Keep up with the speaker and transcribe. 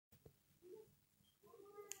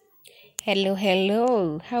Hello,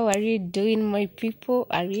 hello. How are you doing, my people?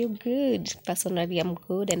 Are you good? Personally, I'm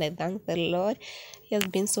good, and I thank the Lord. He has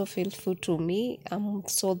been so faithful to me. I'm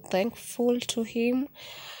so thankful to Him.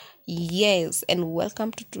 Yes, and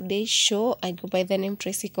welcome to today's show. I go by the name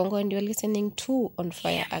Tracy Congo, and you're listening to On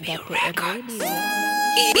Fire Agape Radio.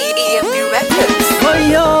 EMB Records.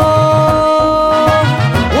 Yo,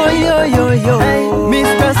 hey,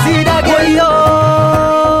 Mr. Seed again, yo.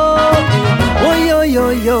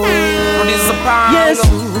 Yes,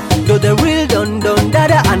 you're the real don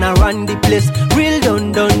dada, and I run the place. Real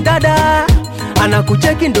don dada,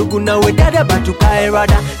 anakucheki ndugu nawe dada, batukae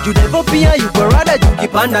rada. You never pia yuko rada,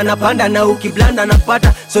 jukipanda na panda na ukiblanda na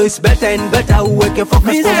pata. So it's better and better uweke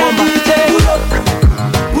focus kwa bomba.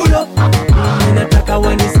 Pull up, ninataka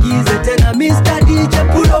wanisikize tena. Mr. DJ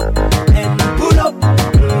pull up and pull up,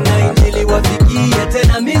 na injili wafikie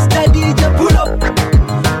tena. Mr. DJ pull up,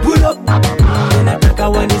 ninataka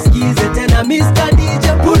wanisikize tena. Mr. DJ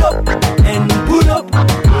pull up and pull up,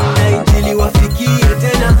 na injili wafikie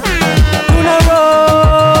tena.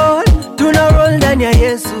 Tuna roll ndani ya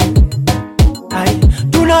Yesu. Ay,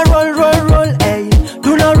 tuna roll, ay,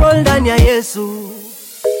 tuna roll ndani ya Yesu.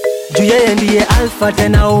 Juu yeye ndiye alfa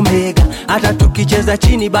tena omega. Hata tukicheza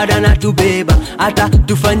chini bado anatubeba. Hata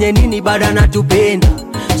tufanye nini bado anatupenda.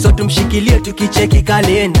 So tumshikilie tukicheki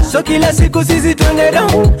kalenda. So kila siku sisi twende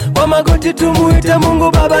down, kwa magoti tumuite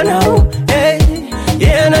Mungu Baba nao. Hey,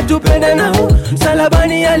 yeah, anatupenda nao.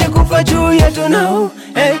 Msalabani alikufa juu yetu nao.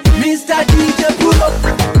 Hey, Mr. DJ pull up,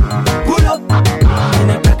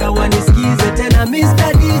 ninataka wanisikize tena.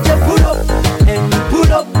 Mr. DJ pull up and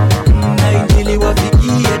pull up, na injili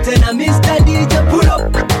wafikie tena. Mr. DJ pull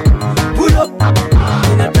up,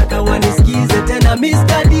 ninataka wanisikize tena.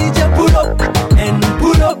 Mr. DJ pull up and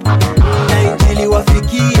pull up, na injili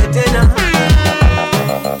wafikie tena.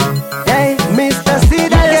 Hey, Mr.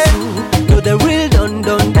 Seed again, you're the real don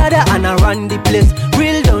dada, and I run the place.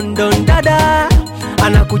 Real don dada,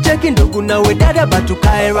 anakucheki ndugu nawe dada,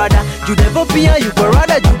 batukae rada. You never pia yuko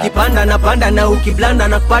rada, jukipanda na panda na ukiblanda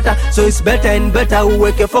na kupata. So it's better and better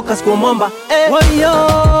uweke focus kwa momba. Hey. Woyo,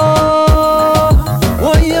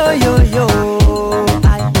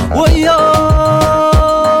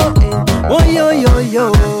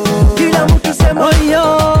 kila mtu sema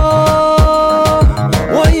woyo.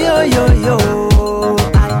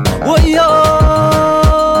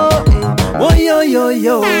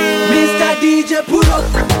 Mr. DJ pull up,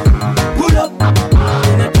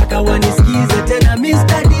 ninataka wanisikize tena.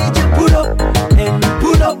 Mr. DJ pull up and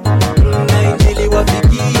pull up, na injili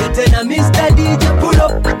wafikie tena. Mr. DJ pull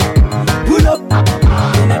up,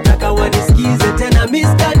 ninataka wanisikize tena.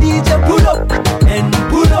 Mr. DJ pull up and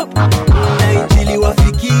pull up, na injili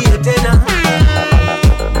wafikie tena.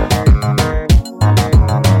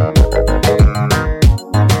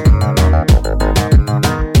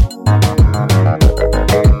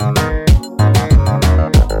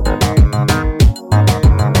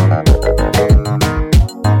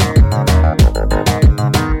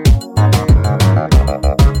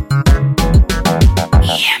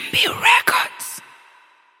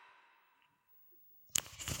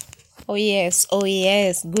 Oh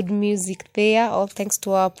yes, good music there. All thanks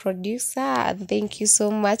to our producer. Thank you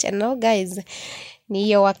so much. And now guys, ni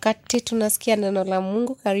hiyo wakati tunasikia neno la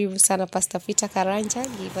Mungu. Karibu sana Pastor Karanja.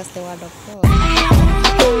 Give us the word of God.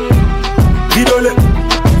 Vidole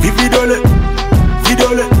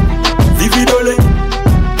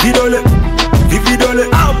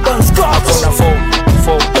Akona form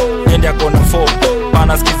Yende akona form.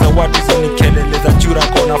 Pana skiza watu hizo ni kelele za chura.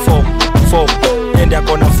 Akona form Yende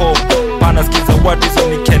akona form. Pana skiza watu hizo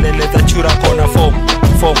ni kelele za chura. Akona form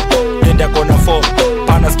Yende akona form.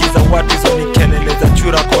 Pana skiza watu hizo ni kelele za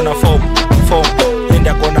chura. Akona form Yende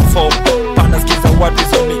akona form. Pana skiza watu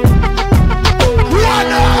hizo ni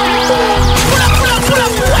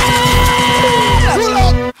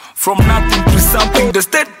from nothing to something, the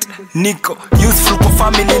state niko useful kwa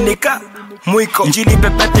family nika mwiko njili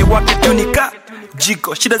pepete wake tunika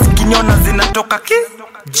jiko shida zikinyona zinatoka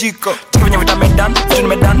jiko tika venye vita medan vitu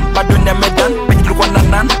medan bado ni medan penye tulikuwa na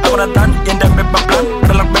nan akona dan yenda beba plan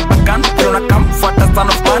badala kubeba gun kilo na kam fuata son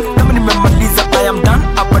of man kama nimemaliza I am done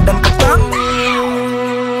abadan katan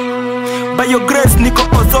by your grace niko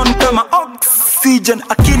ozone kama oxygen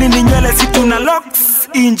akili ni nywele si tuna locks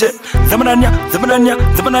inje zamanania zama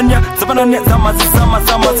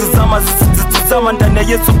ndani ya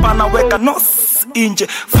Yesu pana weka nos inje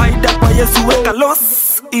faida kwa Yesu weka loss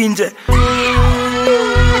inje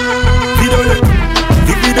vidole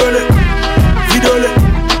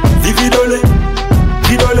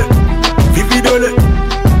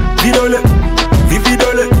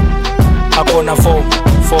akona form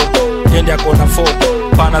form, yende akona form.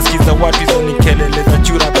 Pana skiza watu hizo ni kelele za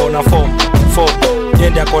chura kona form,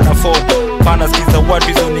 yende akona form. Pana skiza watu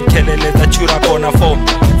hizo ni kelele za chura kona form,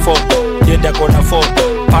 yende akona form.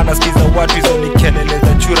 Pana skiza watu hizo ni kelele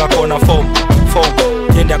za chura kona form,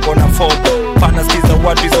 yende akona form. Pana skiza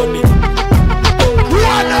watu hizo ni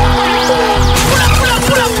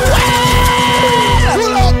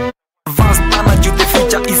advanced energy, the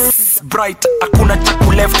future is bright. Hakuna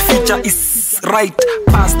chaku left, future is right.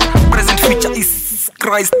 Past, present, future is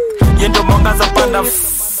Christ. Yendo mwangaza panda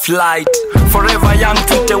flight. Forever young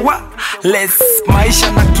tute wa less.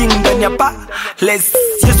 Maisha na king ndani ya pa less.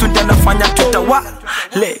 Yesu ndiye anafanya tutawa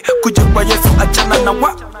le. Kuja kwa Yesu achana na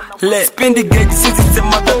wa le. Spendi gauge sisi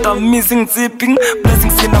sema that I'm missing zipping.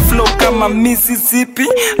 Blessings in a flow kama Mississippi.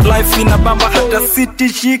 Life ina bamba hata city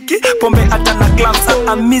shiki. Pombe hata na clubs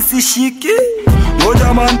hata misi shiki.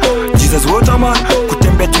 Waterman, Jesus waterman.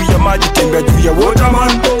 Kutembea juu ya maji, tembea juu ya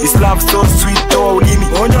waterman. His love so sweet, toa ulimi,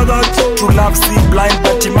 onja that. True love see blind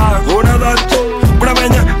but man, ona that. Kuna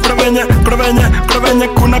venye,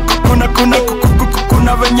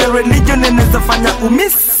 kuna venye religion inaweza fanya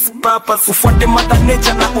umiss papa. Ufuate mother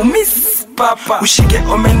nature na umiss papa. Ushike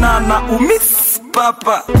omena na umiss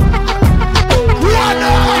papa.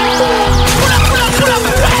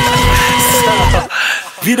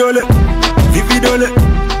 Vidole, vividole,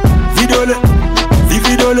 vidole,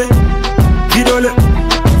 vividole, vidole,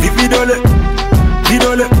 vividole,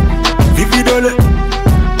 vidole, vividole.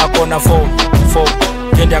 Akona form,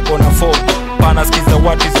 yende akona form. Pana skiza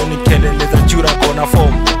watu hizo ni kelele za chura kona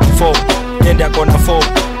form, yende akona form.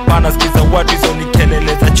 Pana skiza watu hizo ni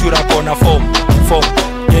kelele za chura kona form,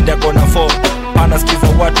 yende akona form. Pana skiza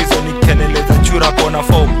watu hizo ni kelele za chura kona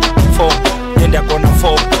form, yende akona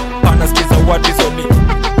form. Pana skiza watu hizo ni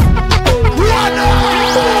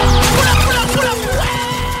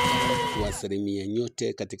Kuwasalimia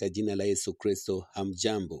nyote katika jina la Yesu Kristo.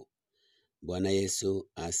 Hamjambo. Bwana Yesu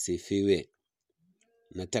asifiwe.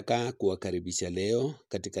 Nataka kuwakaribisha leo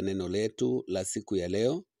katika neno letu la siku ya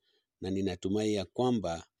leo, na ninatumai ya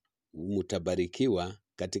kwamba mtabarikiwa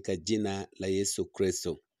katika jina la Yesu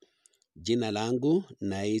Kristo. Jina langu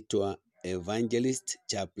naitwa Evangelist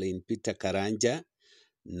Chaplain Peter Karanja,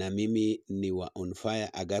 na mimi ni wa On Fire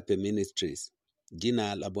Agape Ministries.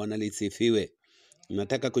 Jina la Bwana lisifiwe.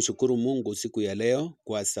 Nataka kushukuru Mungu siku ya leo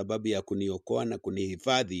kwa sababu ya kuniokoa na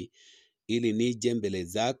kunihifadhi ili nije mbele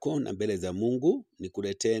zako na mbele za Mungu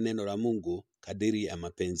nikuletee neno la Mungu kadiri ya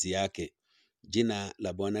mapenzi yake. Jina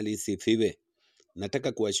la Bwana lisifiwe.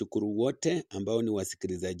 Nataka kuwashukuru wote ambao ni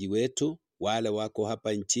wasikilizaji wetu, wale wako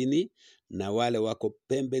hapa nchini na wale wako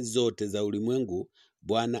pembe zote za ulimwengu.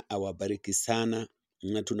 Bwana awabariki sana,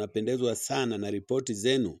 na tunapendezwa sana na ripoti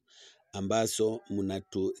zenu ambazo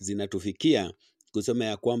zinatufikia kusema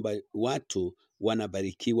ya kwamba watu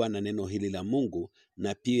wanabarikiwa na neno hili la Mungu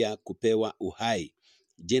na pia kupewa uhai.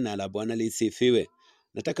 Jina la Bwana lisifiwe.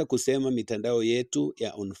 Nataka kusema mitandao yetu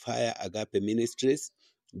ya On Fire Agape Ministries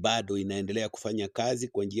bado inaendelea kufanya kazi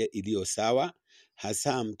kwa njia iliyo sawa,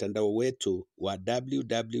 hasa mtandao wetu wa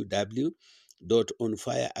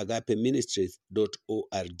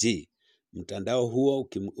www.onfireagapeministries.org. Mtandao huo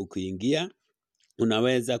ukiingia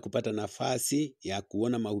unaweza kupata nafasi ya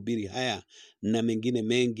kuona mahubiri haya na mengine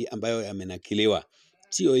mengi ambayo yamenakiliwa.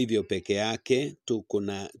 Sio hivyo peke yake,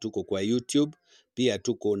 tuko kwa YouTube, pia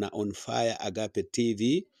tuko na On Fire Agape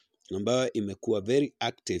TV ambayo imekuwa very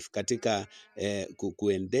active katika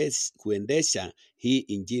kuendesha hii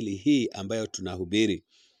injili hii ambayo tunahubiri.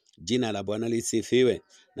 Jina la Bwana lisifiwe.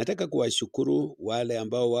 Nataka kuwashukuru wale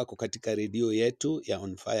ambao wako katika redio yetu ya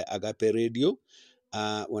On Fire Agape Radio.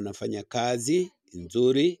 Wanafanya kazi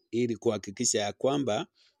nzuri ili kuhakikisha ya kwamba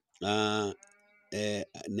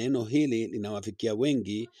neno hili linawafikia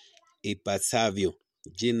wengi ipasavyo.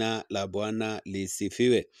 Jina la Bwana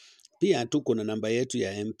lisifiwe. Pia tuko na namba yetu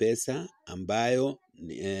ya M-Pesa ambayo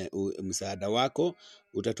msaada wako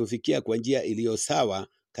utatufikia kwa njia iliyo sawa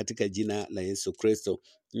katika jina la Yesu Kristo.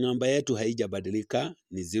 Namba yetu haijabadilika,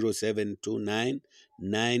 ni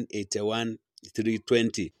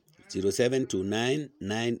 0729981320,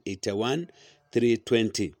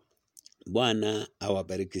 0729981320. Bwana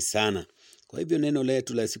awabariki sana. Kwa hivyo neno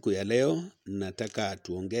letu la siku ya leo, nataka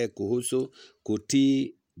tuongee kuhusu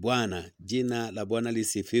kutii Bwana. Jina la Bwana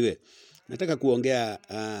lisifiwe. Nataka kuongea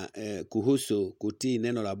kuhusu kutii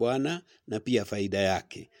neno la Bwana na pia faida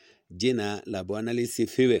yake. Jina la Bwana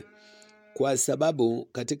lisifiwe. Kwa sababu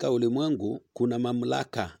katika ulimwengu kuna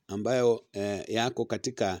mamlaka ambayo yako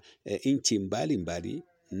katika nchi mbalimbali,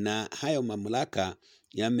 na hayo mamlaka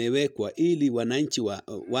yamewekwa ili wananchi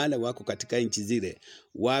wale wako katika nchi zile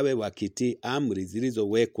wawe wakitii amri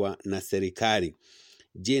zilizowekwa na serikali.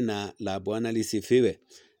 Jina la Bwana lisifiwe.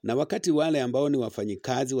 Na wakati wale ambao ni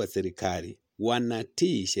wafanyikazi wa serikali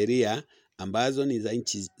wanatii sheria ambazo ni za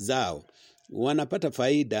nchi zao, wanapata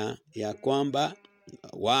faida ya kwamba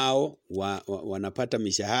wao wanapata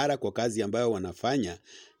mishahara kwa kazi ambayo wanafanya,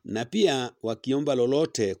 na pia wakiomba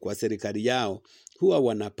lolote kwa serikali yao huwa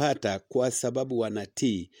wanapata kwa sababu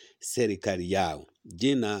wanatii serikali yao.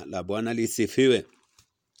 Jina la Bwana lisifiwe.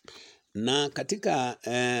 Na katika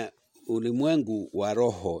ulimwengu wa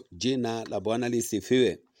roho, jina la Bwana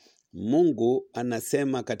lisifiwe. Mungu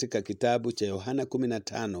anasema katika kitabu cha Yohana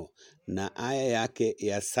 15 na aya yake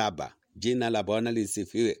ya 7. Jina la Bwana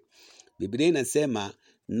lisifiwe. Biblia inasema,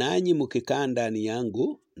 nanyi mkikaa ndani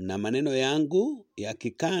yangu na maneno yangu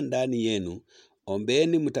yakikaa ndani yenu,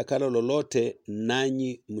 ombeni mtakalo lolote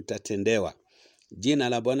nanyi mtatendewa. Jina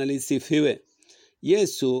la Bwana lisifiwe.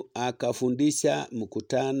 Yesu akafundisha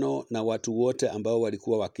mkutano na watu wote ambao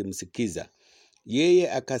walikuwa wakimsikiza.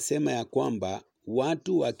 Yeye akasema ya kwamba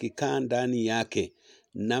watu wakikaa ndani yake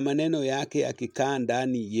na maneno yake yakikaa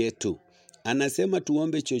ndani yetu, anasema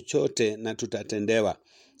tuombe chochote na tutatendewa.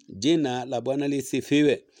 Jina la Bwana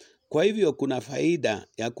lisifiwe. Kwa hivyo kuna faida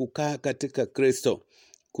ya kukaa katika Kristo.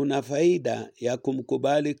 Kuna faida ya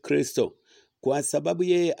kumkubali Kristo, kwa sababu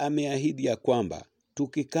yeye ameahidi ya kwamba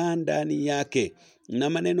tukikaa ndani yake na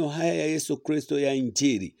maneno haya ya Yesu Kristo ya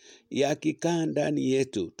Injili yakikaa ndani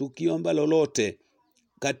yetu, tukiomba lolote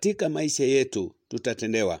katika maisha yetu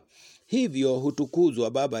tutatendewa. Hivyo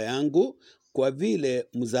hutukuzwa Baba yangu, kwa vile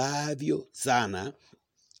mzaavyo sana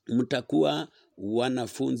mtakuwa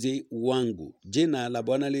wanafunzi wangu. Jina la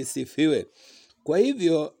Bwana lisifiwe. Kwa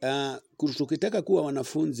hivyo tukitaka kuwa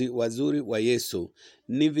wanafunzi wazuri wa Yesu,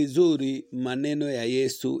 ni vizuri maneno ya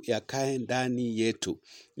Yesu yakae ndani yetu.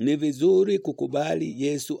 Ni vizuri kukubali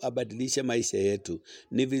Yesu abadilishe maisha yetu.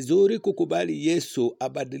 Ni vizuri kukubali Yesu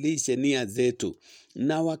abadilishe nia zetu.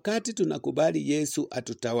 Na wakati tunakubali Yesu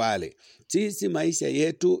atutawale, sisi maisha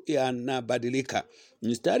yetu yanabadilika.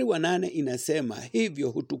 Mstari wa 8 inasema, hivyo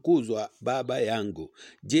hutukuzwa Baba yangu.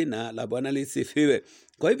 Jina la Bwana lisifiwe.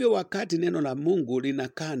 Kwa hivyo wakati neno la Mungu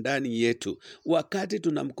linakaa ndani yetu, wakati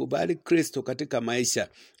tunamkubali Kristo katika maisha,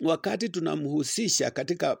 wakati tunamhusisha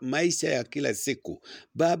katika maisha ya kila siku,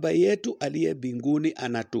 Baba yetu aliye mbinguni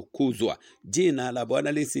anatukuzwa. Jina la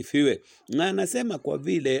Bwana lisifiwe. Na anasema kwa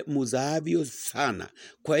vile muzaavyo sana.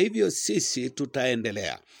 Kwa hivyo sisi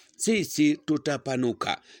tutaendelea. Sisi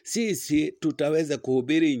tutapanuka. Sisi tutaweza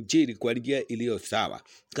kuhubiri Injili kwa njia iliyo sawa,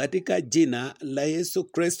 katika jina la Yesu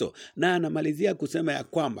Kristo. Na anamalizia kusema ya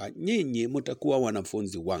kwamba nyinyi mtakuwa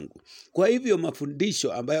wanafunzi wangu. Kwa hivyo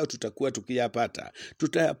mafundisho ambayo tutakuwa tukiyapata,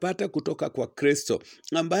 tutayapata kutoka kwa Kristo,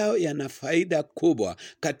 ambayo yana faida kubwa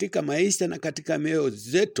katika maisha na katika mioyo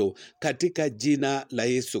zetu, katika jina la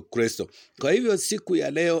Yesu Kristo. Kwa hivyo siku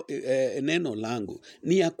ya leo neno langu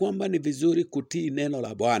ni ya kwamba ni vizuri kutii neno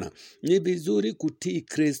la Bwana. Ni vizuri kutii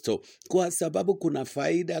Kristo, kwa sababu kuna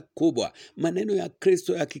faida kubwa. Maneno ya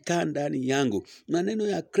Kristo yakikaa ndani yangu, maneno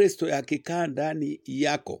ya Kristo yakikaa ndani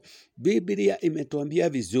yako, Biblia imetuambia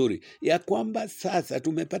vizuri ya kwamba sasa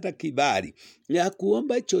tumepata kibali ya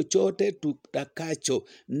kuomba chochote tutakacho,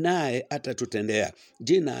 naye atatutendea.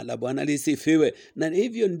 Jina la Bwana lisifiwe. Na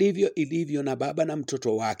hivyo ndivyo ilivyo na baba na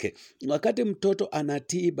mtoto wake. Wakati mtoto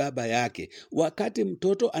anatii baba yake, wakati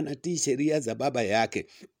mtoto anatii sheria za baba yake,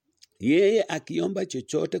 yeye akiomba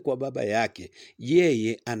chochote kwa baba yake,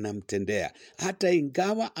 yeye anamtendea. Hata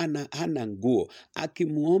ingawa hana nguo,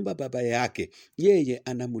 akimuomba baba yake, yeye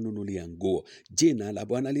anamnunulia nguo. Jina la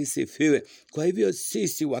Bwana lisifiwe. Kwa hivyo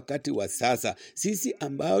sisi wakati wa sasa, sisi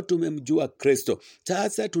ambao tumemjua Kristo,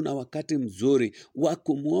 sasa tuna wakati mzuri wa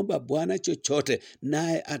kumuomba Bwana chochote,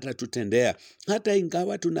 naye atatutendea. Hata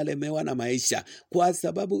ingawa tunalemewa na maisha, kwa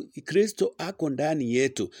sababu Kristo ako ndani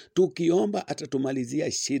yetu, tukiomba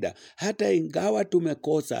atatumalizia shida. Hata ingawa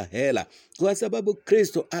tumekosa hela, kwa sababu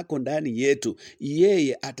Kristo ako ndani yetu,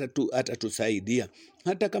 yeye atatusaidia.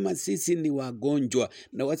 Hata kama sisi ni wagonjwa,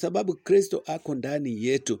 na kwa sababu Kristo ako ndani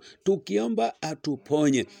yetu, tukiomba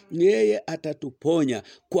atuponye, yeye atatuponya,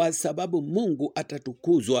 kwa sababu Mungu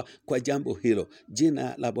atatukuzwa kwa jambo hilo.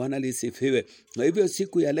 Jina la Bwana lisifiwe. Kwa hivyo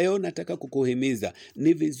siku ya leo nataka kukuhimiza,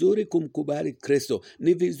 ni vizuri kumkubali Kristo,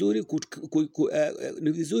 ni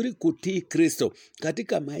vizuri kutii Kristo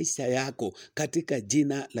katika maisha yako, katika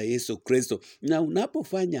jina la Yesu Kristo. Na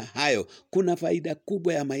unapofanya hayo, kuna faida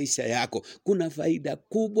kubwa ya maisha yako, kuna faida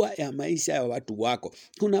kubwa ya maisha ya watu wako,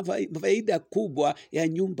 kuna faida kubwa ya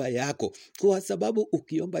nyumba yako, kwa sababu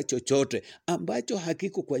ukiomba chochote ambacho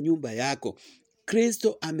hakiko kwa nyumba yako,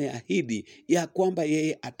 Kristo ameahidi ya kwamba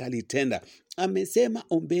yeye atalitenda. Amesema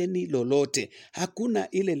ombeni lolote.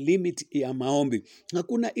 Hakuna ile limit ya maombi.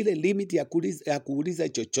 Hakuna ile limit ya kuuliza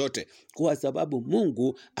chochote, kwa sababu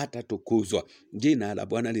Mungu atatukuzwa. Jina la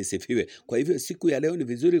Bwana lisifiwe. Kwa hivyo siku ya leo ni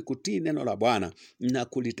vizuri kutii neno la Bwana na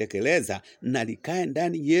kulitekeleza na likae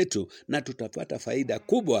ndani yetu, na tutapata faida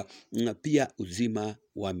kubwa na pia uzima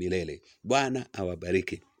wa milele. Bwana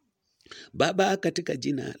awabariki. Baba, katika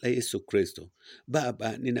jina la Yesu Kristo,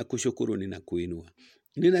 Baba, ninakushukuru, ninakuinua.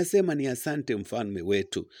 Ninasema ni asante mfalme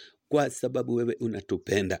wetu, kwa sababu wewe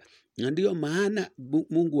unatupenda. Na ndiyo maana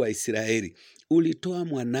Mungu wa Israeli ulitoa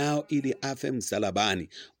mwanao ili afe msalabani,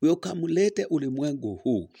 ukamlete ulimwengu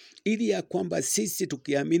huu, ili ya kwamba sisi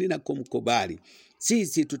tukiamini na kumkubali,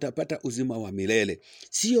 sisi tutapata uzima wa milele.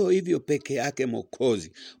 Sio hivyo peke yake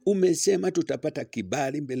Mwokozi, umesema tutapata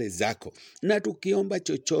kibali mbele zako, na tukiomba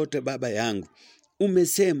chochote Baba yangu,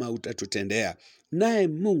 umesema utatutendea, naye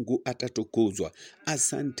Mungu atatukuzwa.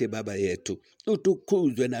 Asante Baba yetu,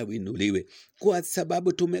 utukuzwe na uinuliwe, kwa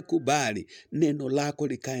sababu tumekubali neno lako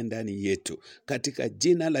likae ndani yetu, katika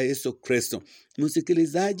jina la Yesu Kristo.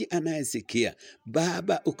 Msikilizaji anayesikia,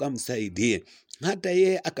 Baba ukamsaidie hata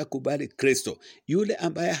yeye akakubali Kristo. Yule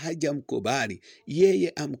ambaye hajamkubali, yeye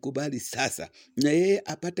amkubali sasa, na yeye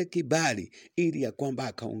apate kibali, ili ya kwamba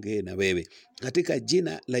akaongee na wewe, katika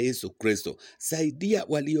jina la Yesu Kristo. Saidia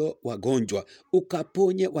walio wagonjwa,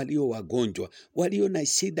 ukaponye walio wagonjwa, walio na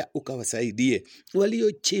shida ukawasaidie,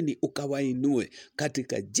 walio chini ukawainue,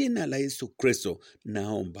 katika jina la Yesu Kristo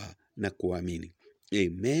naomba na kuamini.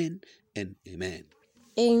 Amen and amen.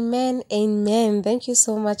 Amen, amen. Thank you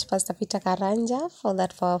so much, Pastor Peter Karanja, for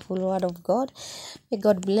that powerful word of God. May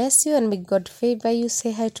God bless you and may God favor you.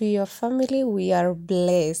 Say hi to your family. We are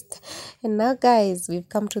blessed. And now, guys, we've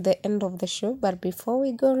come to the end of the show. But before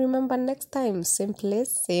we go, remember, next time, same place,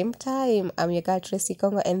 same time. I'm your girl, Tracy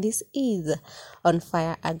Congo, and this is On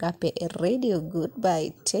Fire Agape Radio.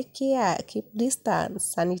 Goodbye. Take care. Keep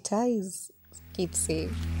distance. Sanitize. Keep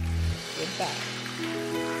safe. Goodbye.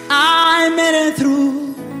 I made it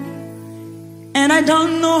through, and I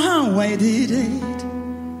don't know how I did it.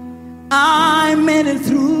 I made it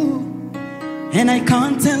through, and I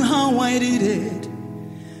can't tell how I did it.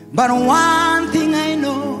 But one thing I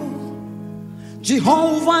know,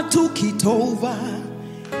 Jehovah took it over,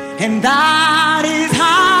 and that is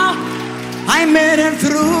how I made it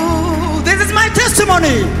through. This is my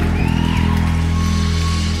testimony.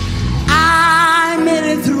 I made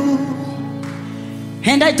it through,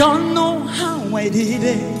 and I don't know how I did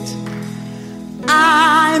it.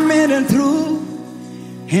 I made it through,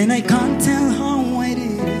 and I can't tell how I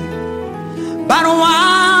did it. But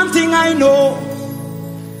one thing I know,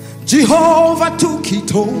 Jehovah took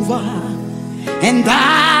it over, and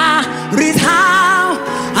that is how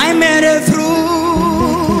I made it through.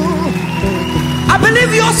 I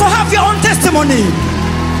believe you also have your own testimony.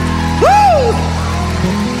 Woo!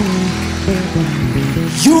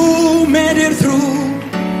 You made it through,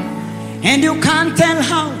 and you can't tell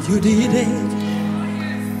how you did it.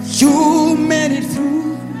 You made it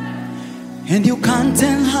through, and you can't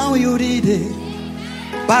tell how you did it.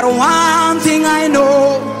 But one thing I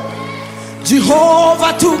know,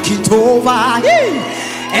 Jehovah took it over,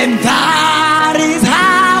 and that is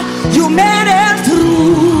how you made it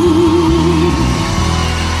through.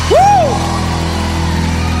 Woo!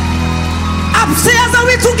 Upstairs, are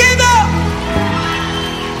we together?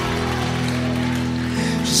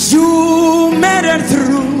 You made it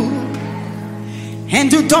through,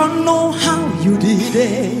 and you don't know how you did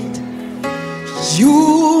it.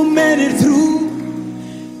 You made it through,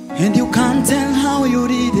 and you can't tell how you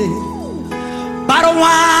did it. But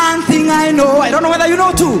one thing I know, I don't know whether you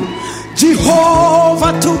know too,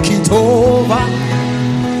 Jehovah took it over,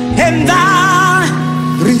 and that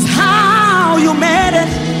is how you made it.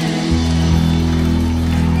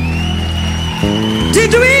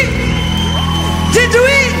 Did we? Did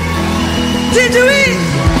we? Did we?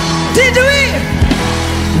 Did we?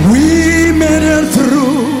 We made it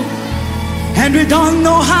through, and we don't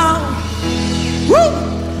know how. Woo!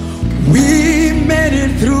 We made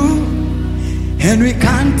it through, and we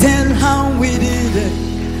can't tell how we did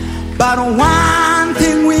it. But one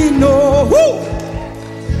thing we know. Woo!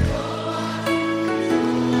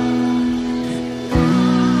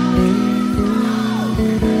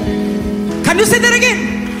 Can you say that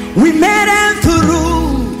again? We made it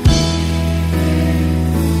through,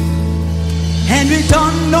 and we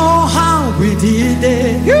don't know how we did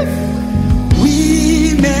it.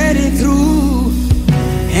 We made it through,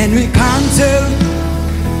 and we can't tell.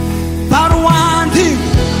 But one thing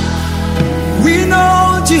we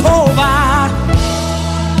know, Jehovah.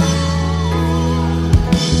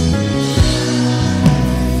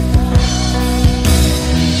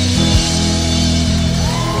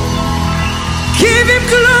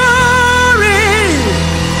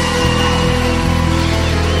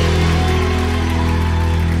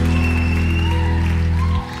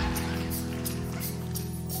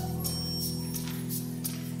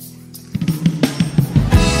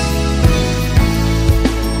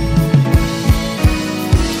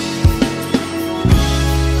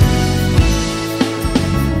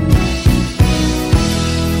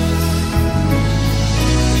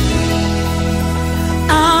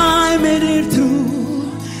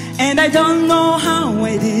 I don't know how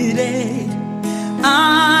I did it.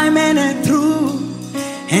 I made it through,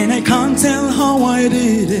 and I can't tell how I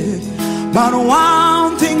did it. But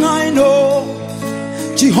one thing I know,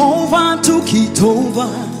 Jehovah took it over,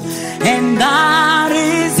 and that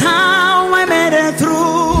is how I made it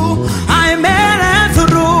through. I made it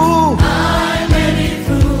through. I made it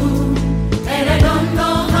through, and I don't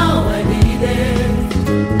know how I did it.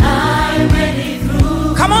 I made it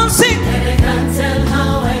through. Come on, sing. And I can't tell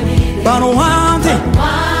how I did it. But one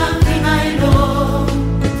thing I know,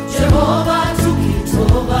 Jehovah took it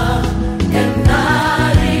over, and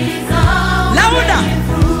that is how louder. I made it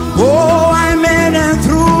through. Oh, I made it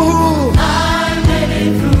through. I made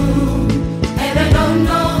it through, and I don't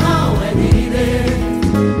know how I did it.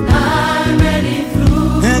 I made it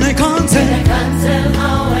through, And I can't and tell. I can't tell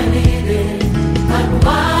how I did it. But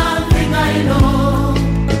one thing I know,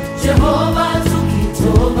 Jehovah took it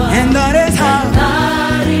over, And that is how.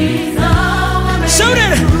 that is how I made Shout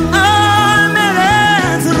it it. through. I made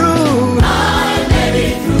it through. I made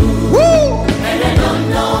it through, Woo. and I don't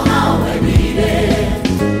know how I did it.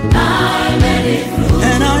 I made it through,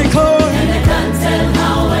 And I could. and I can't tell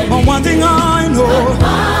how I did But one thing I know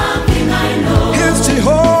One thing I know, is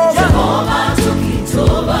Jehovah. Jehovah took it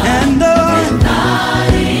over, And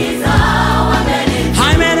that is how I made it.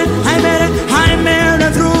 I made it. I made it. I made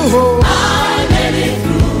it through. I made it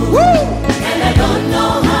through, Woo. and I don't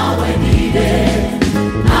know how I did it.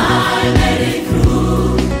 I made it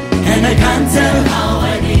through, And I can't tell. how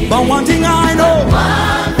I did. But one thing I know.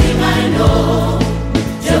 One thing I know,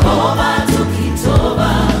 Jehovah took it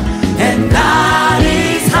over, And that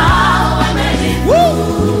is how I made it. Woo.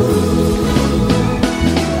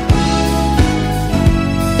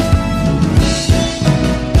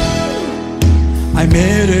 I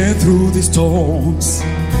made it through the storms,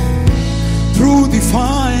 through the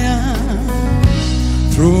fire,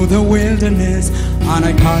 through the wilderness, and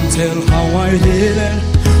I can't tell how I did it.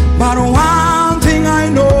 But one thing I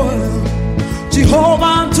know,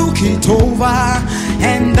 Jehovah took it over,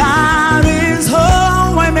 and that is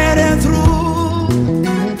how I made it through.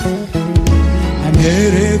 I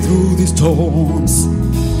made it through the storms,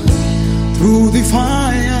 through the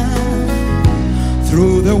fire,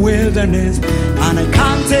 through the wilderness, and I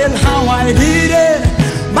can't tell how I did it.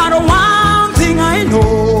 But one thing I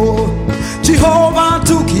know, Jehovah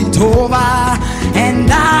took it over, and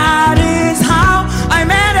that is how I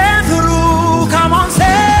made it through. Come on,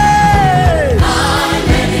 say. I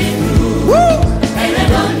made it through, Woo. and I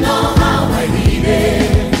don't know how I did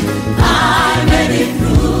it. I made it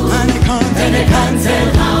through, And I can't and I can't tell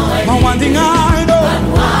how I But did one thing I know,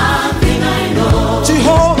 One thing I know,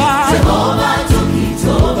 Jehovah, Jehovah took it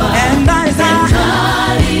over, and that is how.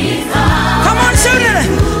 that is how Come on, shoot it.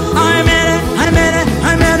 I made it. I made it.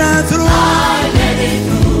 I made it through. I made it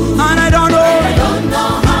through,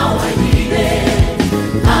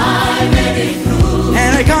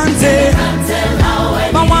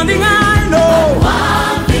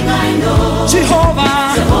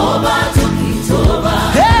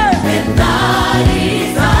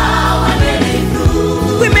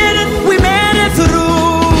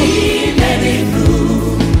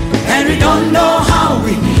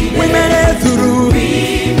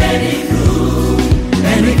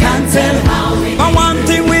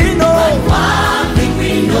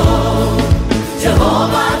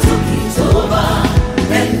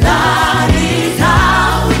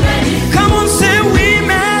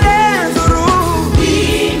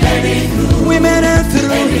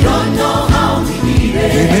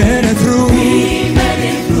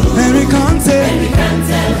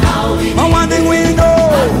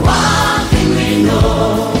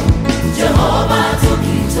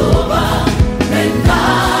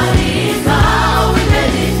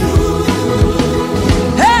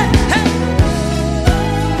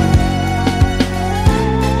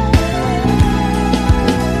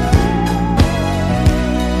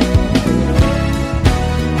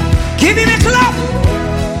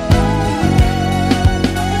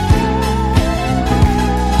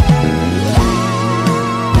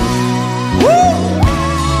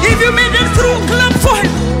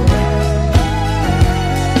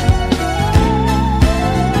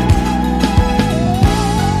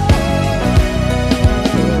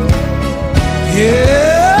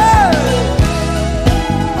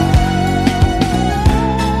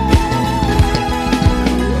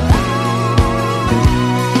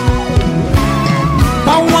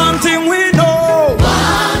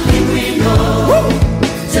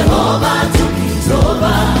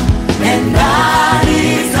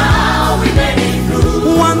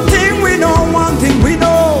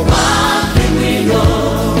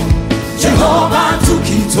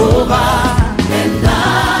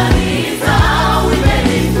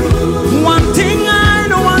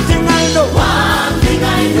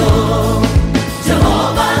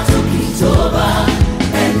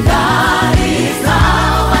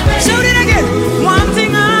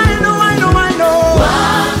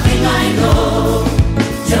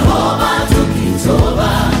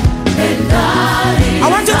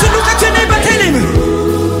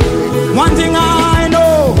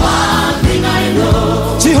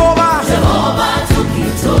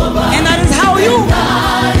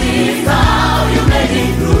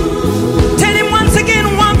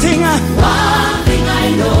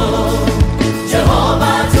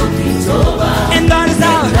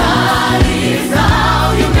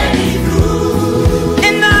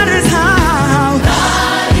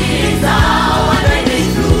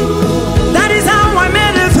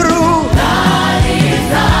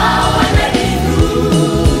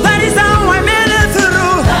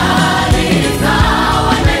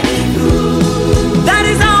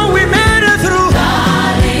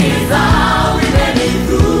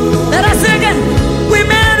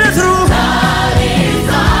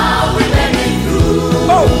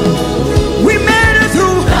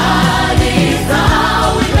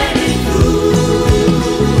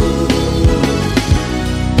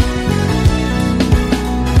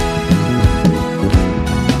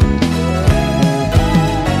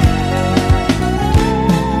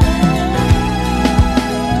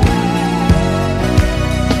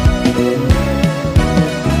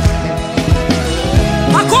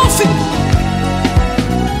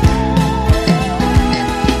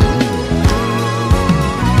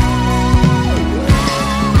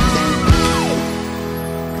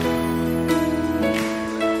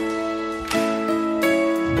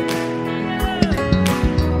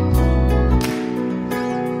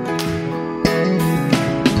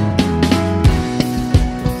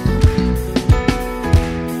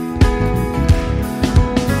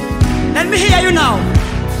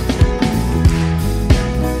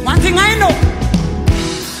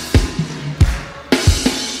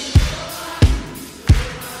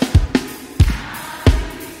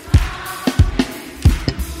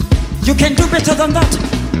 You can do better than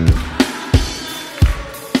that.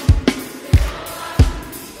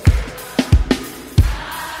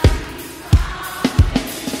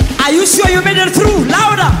 Are you sure you made it through?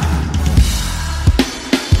 Louder.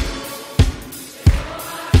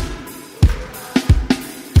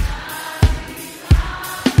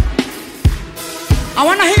 I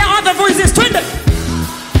want to hear other voices. Twin them.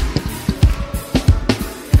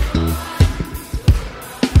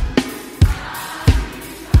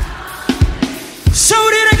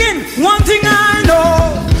 Shout it again. One thing I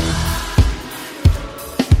know.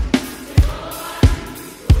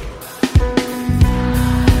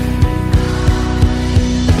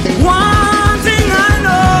 One thing I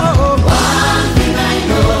know. One thing I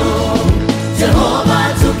know, Jehovah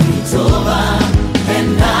took it over, and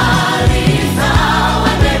that is how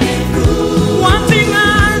I made it through. One thing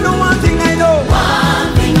I know. One thing I know. One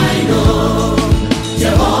thing I know,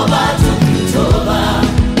 Jehovah took it over,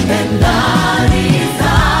 and that is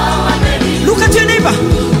how I made it through. Look at your neighbor.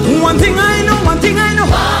 One thing I know. One thing I know.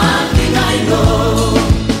 One thing I know,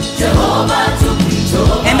 Jehovah took it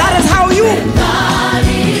over, And that is how you. and that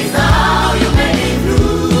is how you made it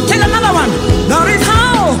through. Tell another one. That is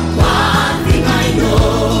how. One thing I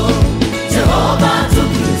know, Jehovah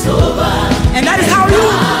took it over, And that is how you.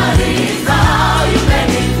 that is how you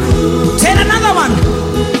made it through. Tell another one.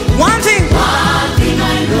 One thing. One thing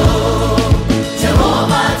I know,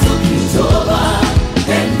 Jehovah took it over,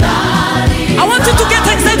 and that is I want you to get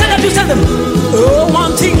excited and you tell them. Oh,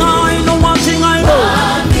 one thing I know. One thing I know.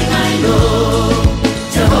 one thing I know,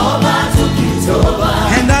 Jehovah took it over,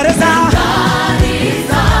 And that is how. that is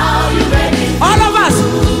how you made it through. All of us.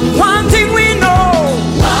 One thing we know.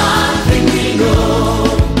 One thing we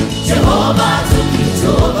know, Jehovah took it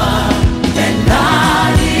over, and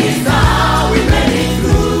that is how we made it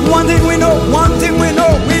through. One thing we know. One thing we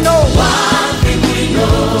know. We know. One thing we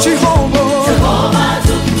know, Jehovah. Jehovah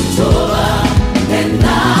took it over, and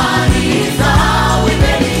that is how we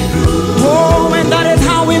made it through. Oh, and that is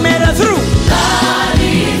how we made it through. That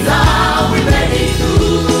is how we made it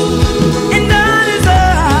through. And that is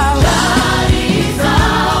how. That is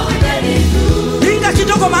how we made it through. Ringa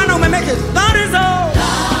kidogo maana umemeke. That is how.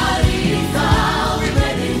 That is how we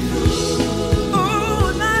made it through.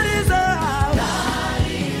 Oh, that is how. That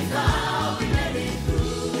is how we made it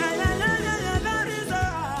through. Yeah, yeah, yeah, yeah, yeah, that is how.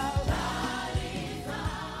 That is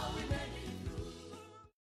how we made it through.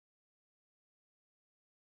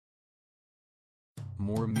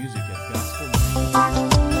 More music at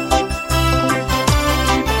Gospel.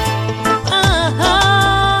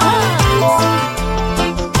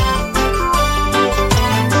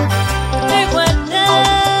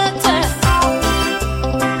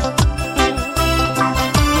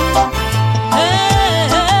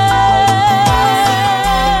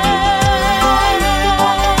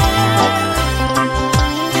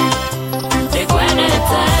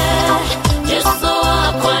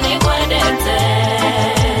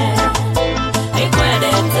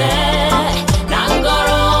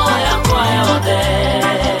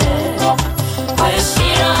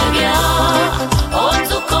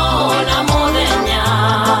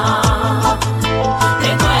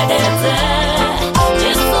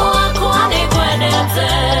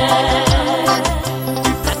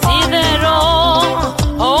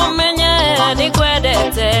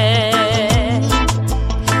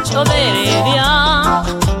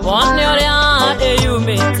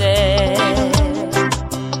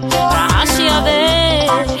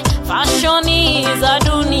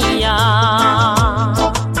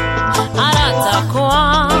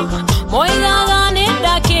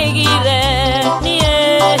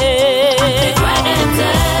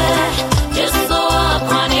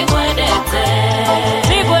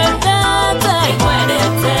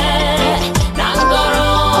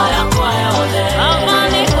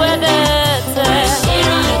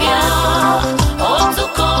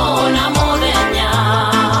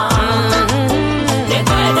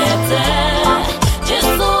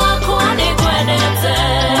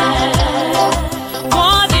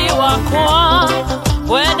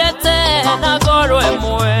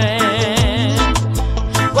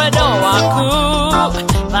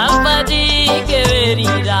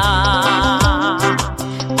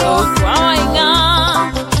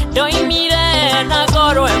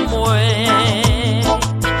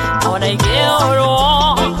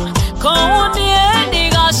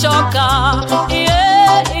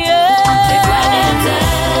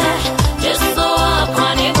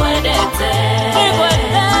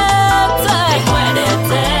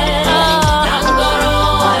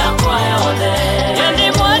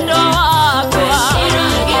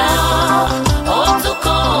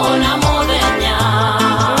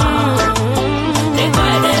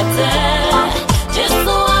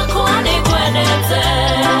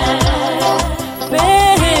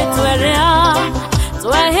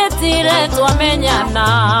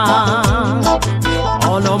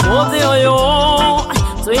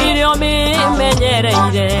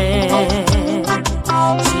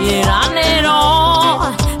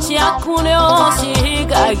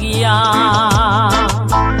 nĩgwĩciragia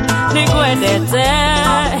nĩgwendete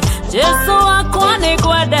Jesu wakwa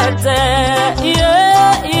nĩgwendete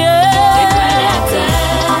nĩgwendete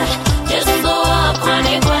Jesu wakwa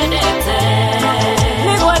nĩgwendete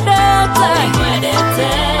nĩgwendete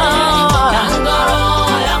na ngoro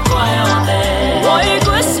yakwa yothe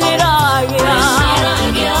nĩgwĩciragia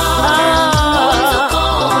ũtukũ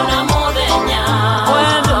na mũthenya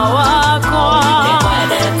wendo wakwa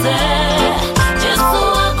nĩgwendete Jesu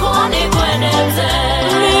wakwa nĩgwendete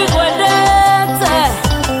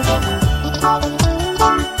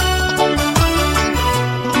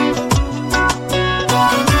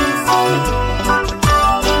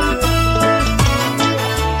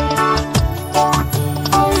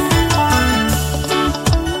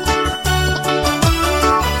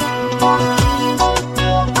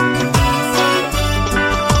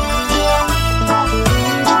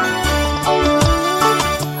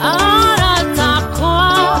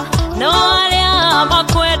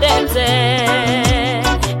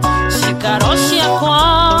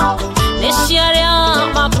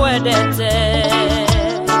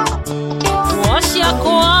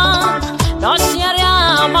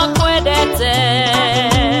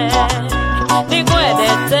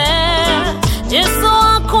Jesu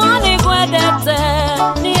wakwa nĩgwendete